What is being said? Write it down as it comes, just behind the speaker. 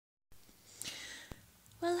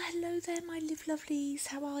Well, hello there, my live lovelies.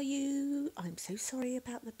 How are you? I'm so sorry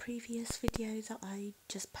about the previous video that I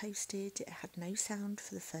just posted. It had no sound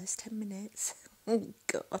for the first 10 minutes. Oh,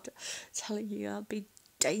 God. Telling you I'd be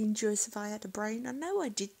dangerous if I had a brain. I know I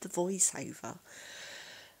did the voiceover.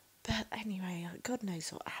 But anyway, God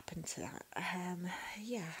knows what happened to that.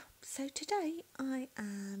 Yeah, so today I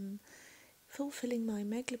am fulfilling my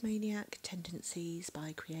megalomaniac tendencies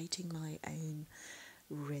by creating my own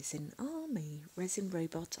Resin Army, Resin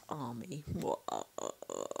Robot Army.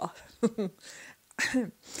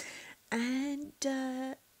 And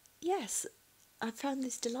yes, I found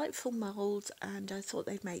this delightful mould and I thought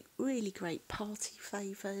they'd make really great party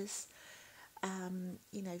favours,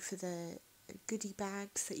 for the goodie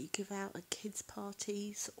bags that you give out at kids'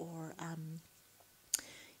 parties or,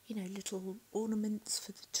 little ornaments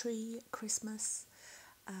for the tree at Christmas.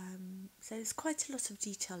 So there's quite a lot of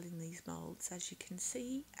detail in these moulds, as you can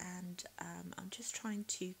see, and I'm just trying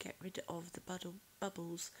to get rid of the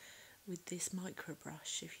bubbles with this micro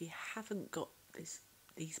brush. If you haven't got these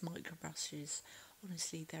micro brushes,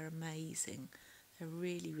 honestly, they're amazing. They're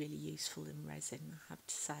really, really useful in resin, I have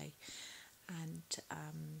to say. And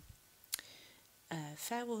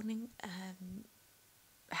fair warning,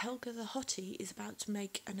 Helga the Hottie is about to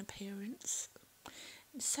make an appearance.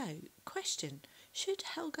 So, question, should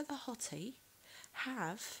Helga the Hottie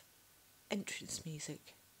have entrance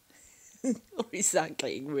music? Or is that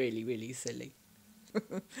getting really, really silly?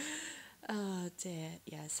 Oh dear,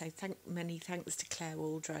 yeah, so many thanks to Claire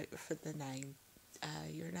Waldrope for the name.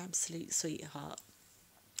 You're an absolute sweetheart.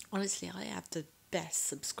 Honestly, I have the best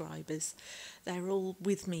subscribers. They're all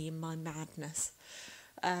with me in my madness.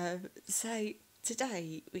 So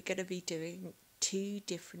today we're going to be doing two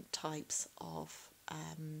different types of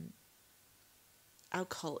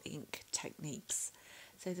alcohol ink techniques.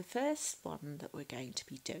 So the first one that we're going to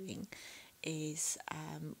be doing is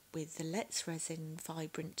with the Let's Resin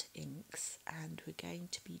Vibrant inks, and we're going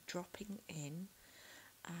to be dropping in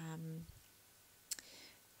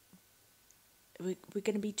we're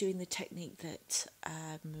going to be doing the technique that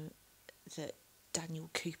that Daniel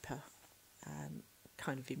Cooper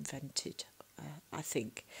kind of invented, I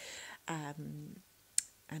think,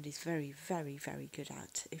 and is very, very, very good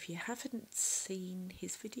at. If you haven't seen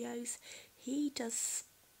his videos, he does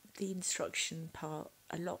the instruction part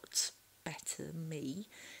a lot better than me.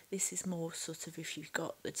 This is more sort of if you've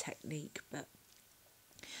got the technique, but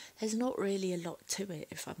there's not really a lot to it,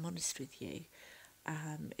 if I'm honest with you.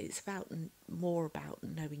 It's more about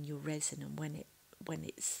knowing your resin and when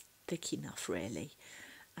it's thick enough, really.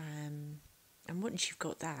 And once you've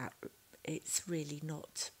got that, it's really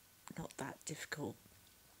not that difficult.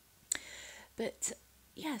 But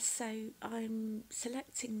yes, so I'm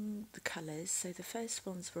selecting the colours. So the first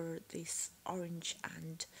ones were this orange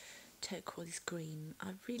and turquoise green. I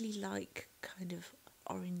really like kind of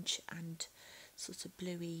orange and sort of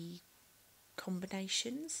bluey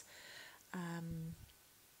combinations.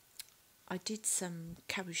 I did some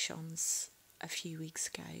cabochons a few weeks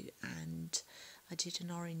ago and I did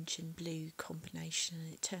an orange and blue combination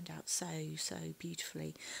and it turned out so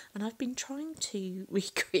beautifully, and I've been trying to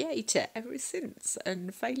recreate it ever since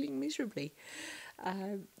and failing miserably.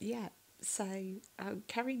 So I'm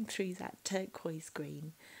carrying through that turquoise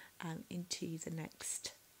green into the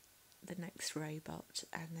next robot,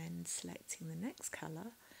 and then selecting the next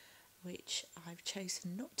colour, which I've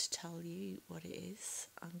chosen not to tell you what it is.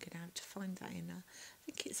 I'm going to have to find that in I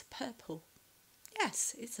think it's a purple.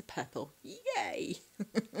 Yes, it's a purple. Yay!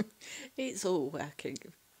 It's all working.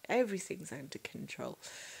 Everything's under control.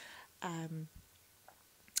 And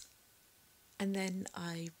then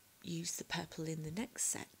I use the purple in the next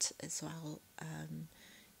set as well,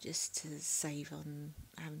 just to save on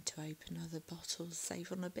having to open other bottles,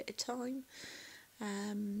 save on a bit of time.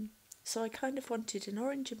 So I kind of wanted an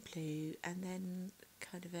orange and blue, and then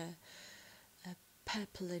kind of a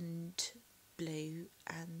purple and blue,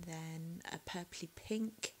 and then a purpley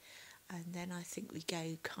pink, and then I think we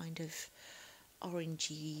go kind of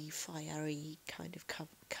orangey, fiery kind of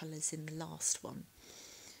colours in the last one.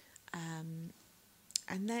 And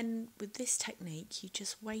then with this technique, you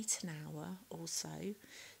just wait an hour or so.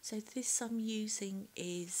 So this I'm using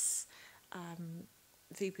is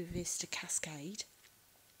Viva Vista Cascade,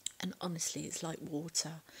 and honestly it's like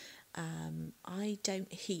water. I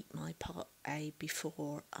don't heat my part A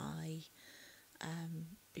before I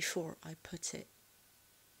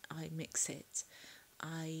mix it.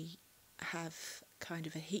 I have kind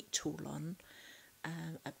of a heat tool on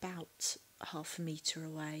about half a metre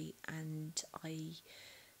away, and I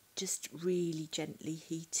just really gently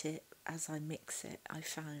heat it as I mix it. I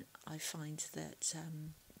find that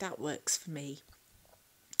that works for me.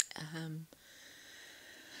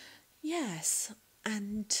 Yes,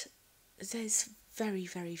 and there's very,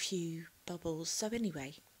 very few bubbles. So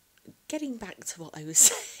anyway, getting back to what I was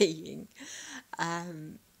saying,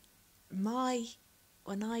 my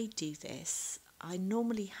when I do this, I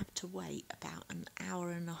normally have to wait about an hour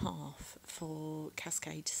and a half for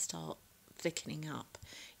Cascade to start thickening up.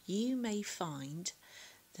 You may find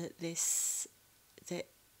that that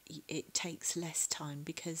it takes less time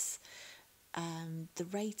because the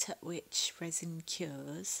rate at which resin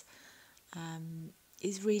cures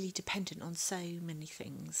is really dependent on so many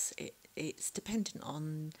things. It's dependent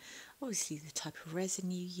on obviously the type of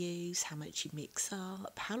resin you use, how much you mix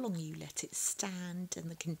up, how long you let it stand and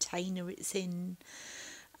the container it's in,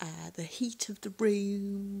 the heat of the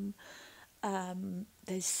room.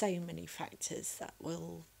 There's so many factors that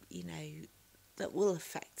will, that will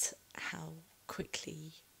affect how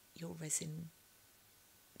quickly your resin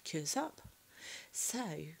cures up. So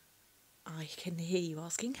I can hear you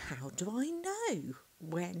asking, how do I know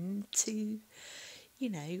when to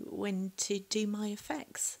do my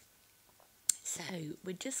effects? So I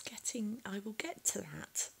will get to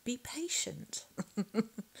that. Be patient.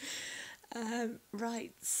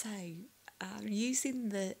 Right, so using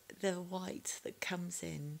the white that comes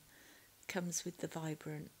with the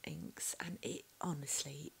vibrant inks, and it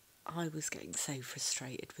honestly, I was getting so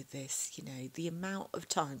frustrated with this, the amount of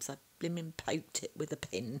times I blimmin' poked it with a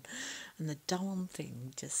pin and the darn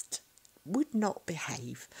thing just would not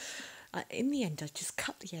behave. In the end, I just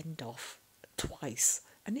cut the end off twice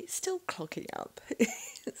and it's still clogging up.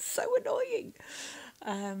 It's so annoying.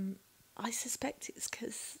 I suspect it's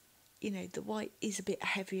because, the white is a bit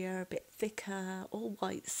heavier, a bit thicker. All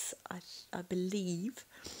whites, I believe,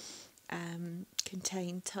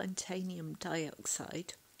 contain titanium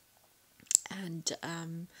dioxide, and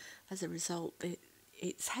as a result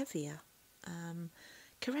it's heavier.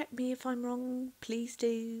 Correct me if I'm wrong, please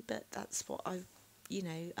do, but that's what I've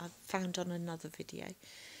found on another video.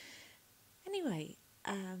 Anyway,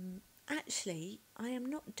 actually I am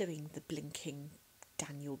not doing the blinking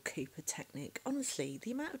Daniel Cooper technique. Honestly,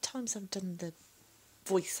 the amount of times I've done the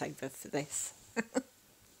voiceover for this and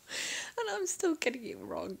I'm still getting it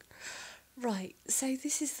wrong. Right, so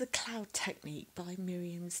this is the cloud technique by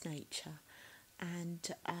Miriam's Nature, and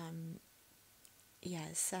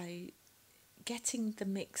so getting the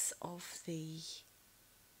mix of the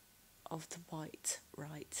white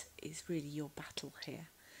right is really your battle here.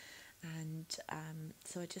 And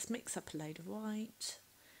so I just mix up a load of white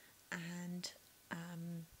and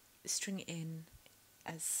string it in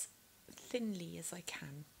as thinly as I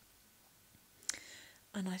can.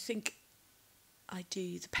 And I think I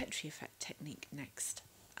do the Petri effect technique next.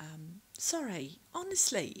 Sorry,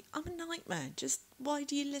 honestly, I'm a nightmare. Just why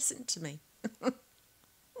do you listen to me?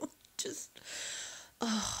 Just,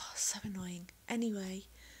 so annoying. Anyway,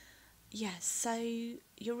 yes, so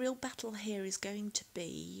your real battle here is going to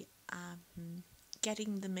be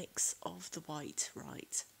getting the mix of the white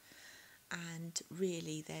right. And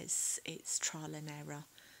really it's trial and error.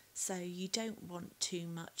 So you don't want too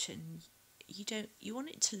much, and you want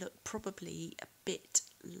it to look probably a bit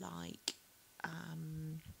like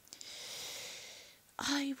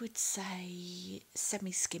I would say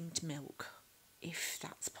semi-skimmed milk, if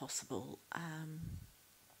that's possible,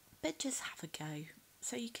 but just have a go.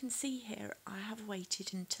 So you can see here I have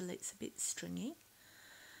waited until it's a bit stringy,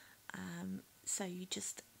 so you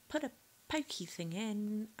just put a pokey thing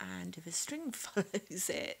in, and if a string follows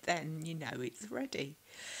it, then you know it's ready.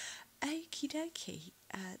 Okie dokie.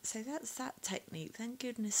 So that's that technique. Thank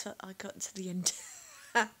goodness that I got to the end.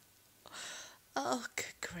 Oh,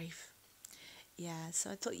 good grief. Yeah, so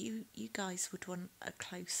I thought you guys would want a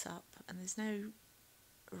close-up, and there's no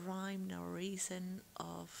rhyme nor reason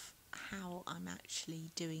of how I'm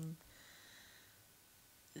actually doing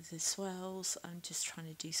the swirls. I'm just trying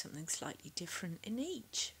to do something slightly different in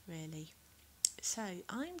each, really. So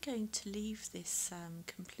I'm going to leave this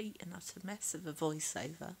complete and utter mess of a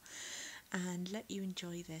voiceover and let you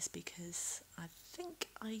enjoy this, because I think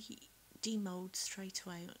I demold straight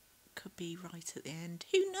away. Could be right at the end.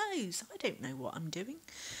 Who knows? I don't know what I'm doing.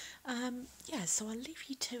 So I'll leave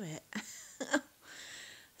you to it.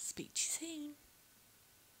 Speak to you soon.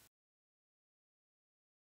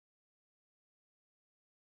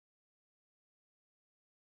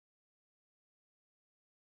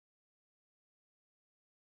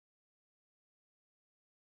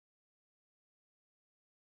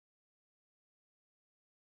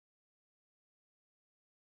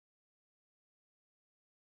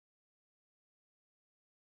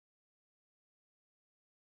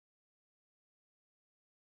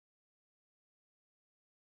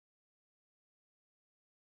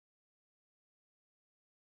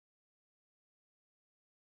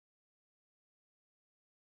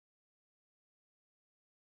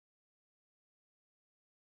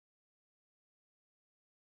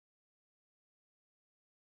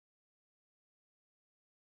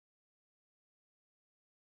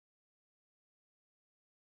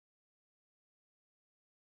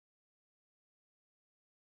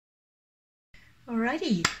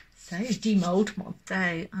 Alrighty, so demold mod. So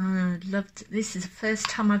I loved, this is the first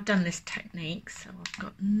time I've done this technique, so I've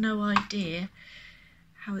got no idea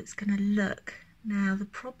how it's going to look. Now the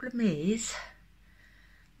problem is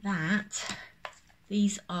that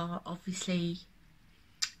these are obviously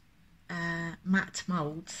matte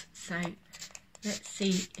moulds, so let's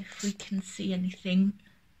see if we can see anything.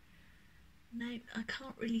 No, I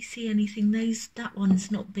can't really see anything. That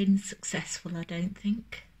one's not been successful, I don't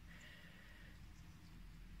think.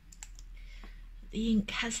 The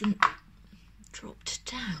ink hasn't dropped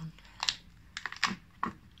down.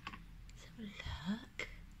 Let's have a look.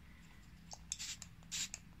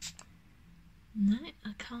 No,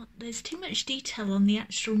 I can't. There's too much detail on the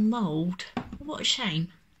actual mould. What a shame.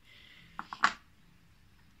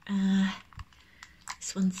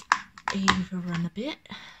 This one's overrun a bit,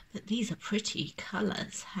 but these are pretty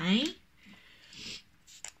colours, hey?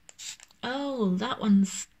 Oh, that one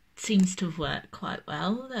seems to have worked quite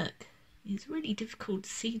well. Look, it's really difficult to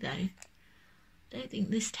see though. I don't think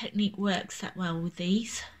this technique works that well with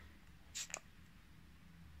these.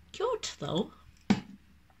 Cute though.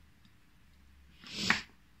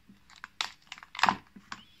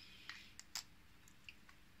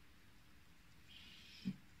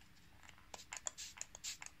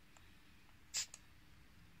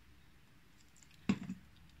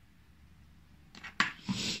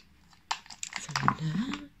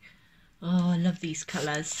 Oh, I love these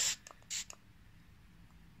colours.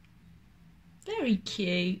 Very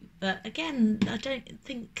cute, but again, I don't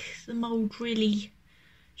think the mould really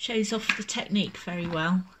shows off the technique very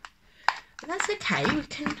well. But that's okay,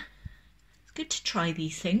 it's good to try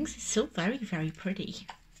these things. It's still very, very pretty.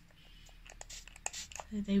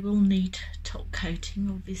 So they will need top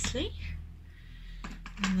coating, obviously.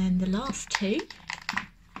 And then the last two.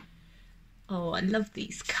 Oh, I love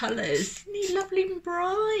these colours. Isn't he lovely and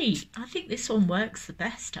bright? I think this one works the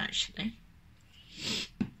best, actually.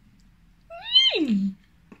 Oh,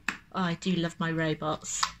 I do love my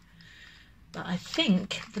robots. But I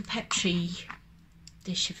think the Petri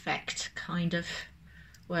dish effect kind of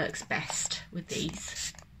works best with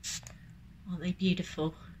these. Aren't they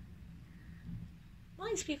beautiful?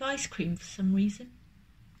 Reminds me of ice cream for some reason.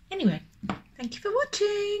 Anyway, thank you for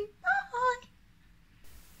watching. Bye.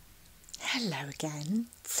 Hello again.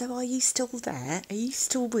 So are you still there? Are you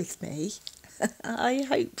still with me? I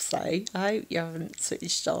hope so. I hope you haven't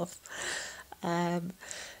switched off.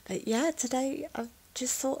 But yeah, today I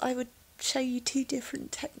just thought I would show you two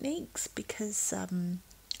different techniques because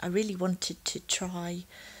I really wanted to try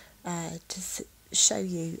to show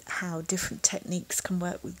you how different techniques can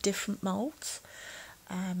work with different moulds.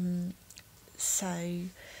 So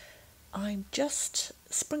I'm just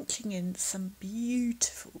sprinkling in some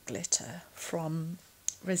beautiful glitter from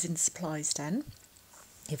Resin Supplies Den,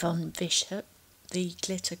 Yvonne Bishop, the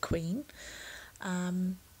glitter queen,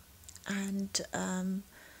 and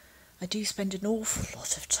I do spend an awful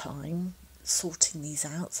lot of time sorting these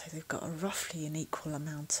out, so they've got a roughly an equal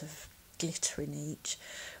amount of glitter in each,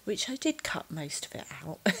 which I did cut most of it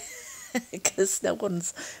out because no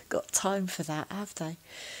one's got time for that, have they?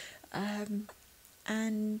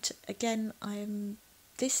 And again,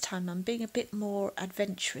 this time I'm being a bit more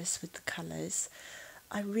adventurous with the colours.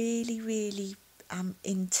 I really am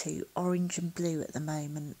into orange and blue at the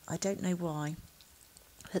moment. I don't know why,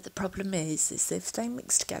 but the problem is if they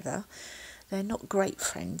mix together, they're not great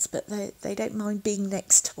friends, but they don't mind being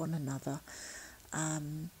next to one another.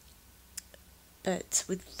 But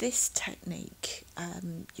with this technique,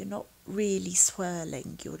 you're not really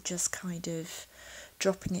swirling, you're just kind of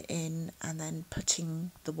dropping it in and then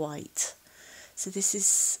putting the white. So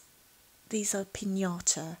these are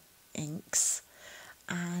Pinata inks,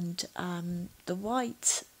 and the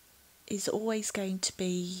white is always going to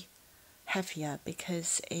be heavier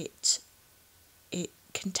because it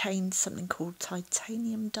contains something called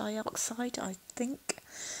titanium dioxide, I think,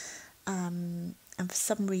 and for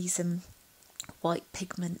some reason white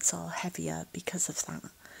pigments are heavier because of that.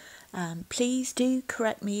 Please do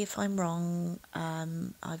correct me if I'm wrong.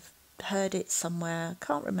 I've heard it somewhere,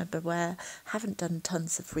 can't remember where, haven't done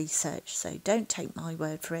tons of research, so don't take my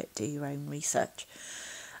word for it, do your own research.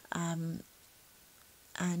 And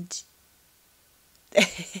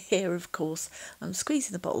here, of course, I'm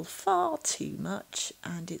squeezing the bottle far too much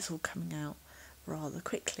and it's all coming out rather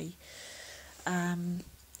quickly.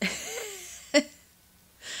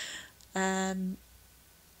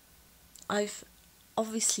 I've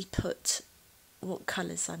obviously put what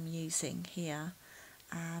colours I'm using here,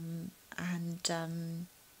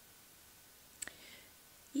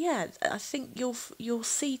 yeah, I think you'll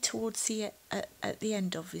see towards the at the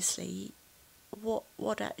end, obviously,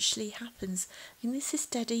 what actually happens. I mean, this is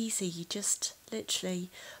dead easy. You just literally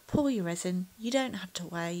pour your resin. You don't have to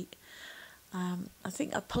wait. I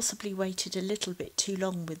think I possibly waited a little bit too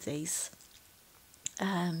long with these.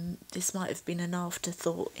 This might have been an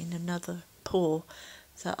afterthought in another pour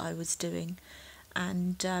that I was doing,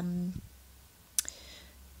 and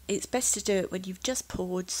it's best to do it when you've just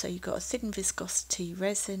poured, so you've got a thin viscosity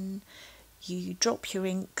resin. You drop your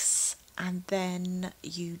inks and then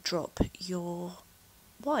you drop your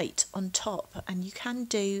white on top, and you can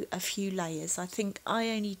do a few layers. I think I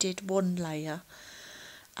only did one layer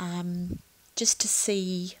just to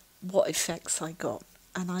see what effects I got,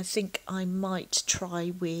 and I think I might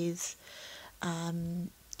try with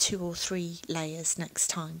 2 or 3 layers next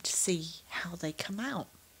time to see how they come out.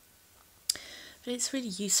 But it's really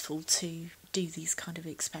useful to do these kind of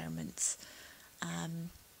experiments.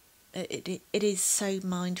 It is so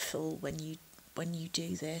mindful when you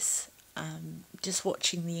do this. Just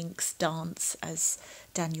watching the inks dance, as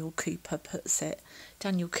Daniel Cooper puts it.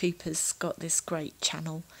 Daniel Cooper's got this great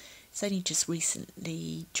channel. He's only just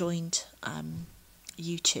recently joined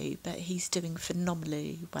YouTube, but he's doing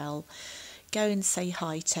phenomenally well. Go and say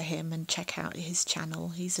hi to him and check out his channel.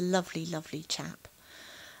 He's a lovely, lovely chap.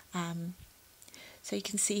 So you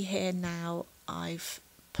can see here now I've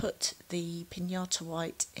put the Pinata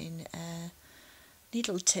White in a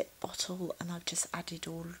needle tip bottle, and I've just added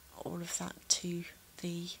all of that to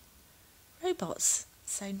the robots.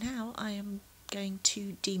 So now I am going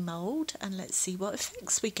to demould, and let's see what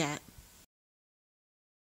effects we get.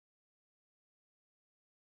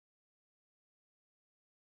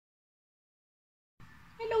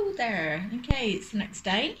 Hello there. Okay, it's the next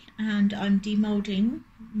day and I'm demoulding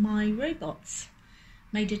my robots.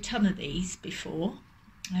 Made a ton of these before.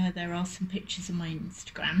 There are some pictures on my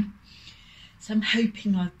Instagram. So I'm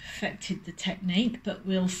hoping I've perfected the technique, but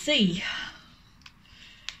we'll see.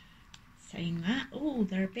 Saying that, oh,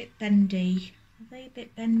 they're a bit bendy. Are they a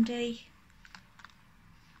bit bendy?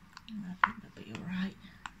 I think they'll be alright.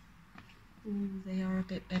 Oh, they are a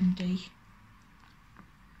bit bendy.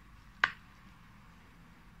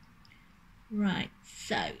 Right,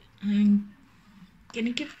 so I'm going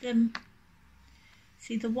to give them,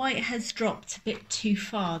 see the white has dropped a bit too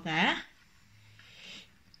far there,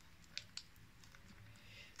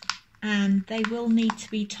 and they will need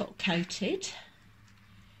to be top coated,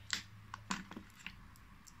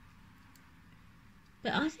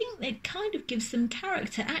 but I think it kind of gives them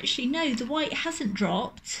character. Actually no, the white hasn't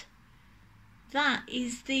dropped, that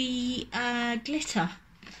is the glitter,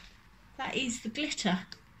 that is the glitter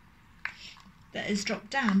that has dropped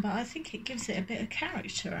down, but I think it gives it a bit of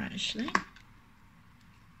character actually.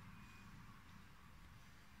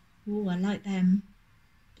 Oh, I like them.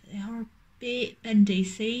 They are a bit bendy,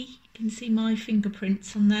 see? You can see my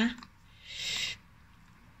fingerprints on there.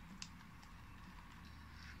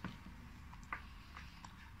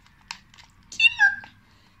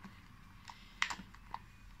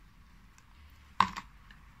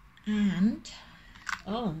 And,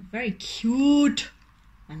 oh, very cute.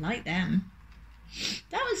 I like them.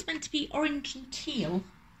 That was meant to be orange and teal.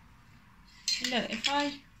 Look, if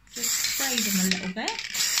I just spray them a little bit.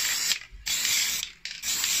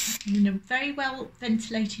 In a very well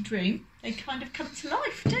ventilated room, they kind of come to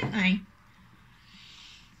life, don't they?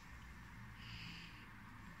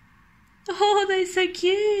 Oh, they're so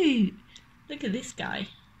cute. Look at this guy.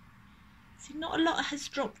 See, not a lot has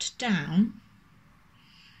dropped down.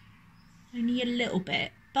 Only a little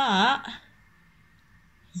bit, but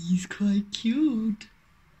he's quite cute.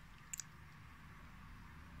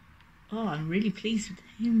 Oh, I'm really pleased with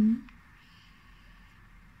him.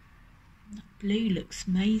 That blue looks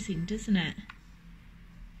amazing, doesn't it?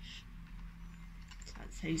 So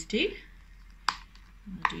that's those two.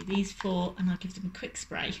 I'll do these 4 and I'll give them a quick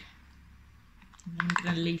spray. And then I'm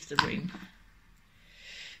going to leave the room.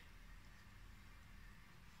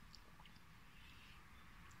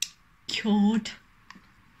 Cute.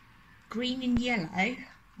 Green and yellow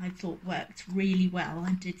I thought worked really well.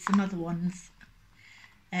 I did some other ones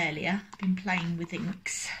earlier. I've been playing with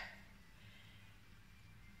inks.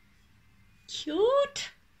 Cute.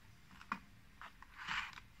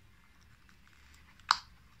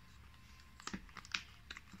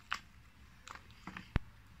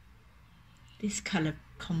 This colour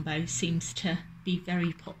combo seems to be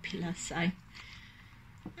very popular, so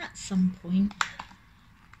at some point,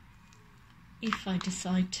 if I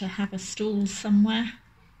decide to have a stall somewhere,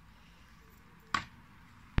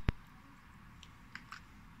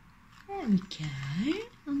 there we go,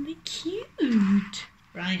 and they're cute.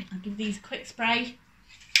 Right, I'll give these a quick spray.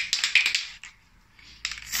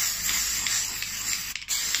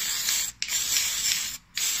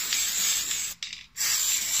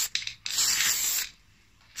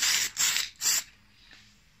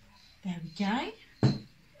 There we go.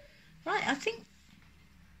 Right, I think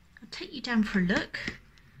I'll take you down for a look.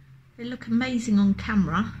 They look amazing on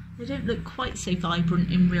camera. They don't look quite so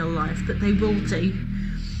vibrant in real life, but they will do.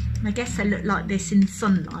 I guess they look like this in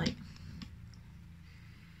sunlight.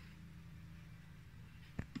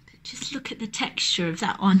 But just look at the texture of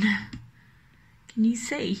that one. Can you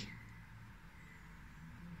see?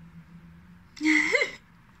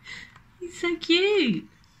 He's so cute.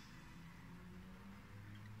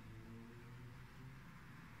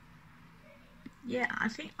 Yeah, I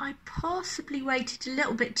think I possibly waited a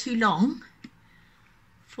little bit too long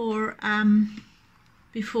for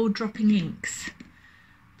before dropping inks.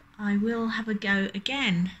 I will have a go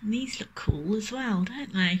again. And these look cool as well,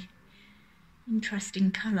 don't they?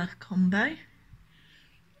 Interesting colour combo.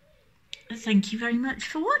 Thank you very much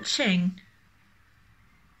for watching.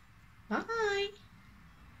 Bye.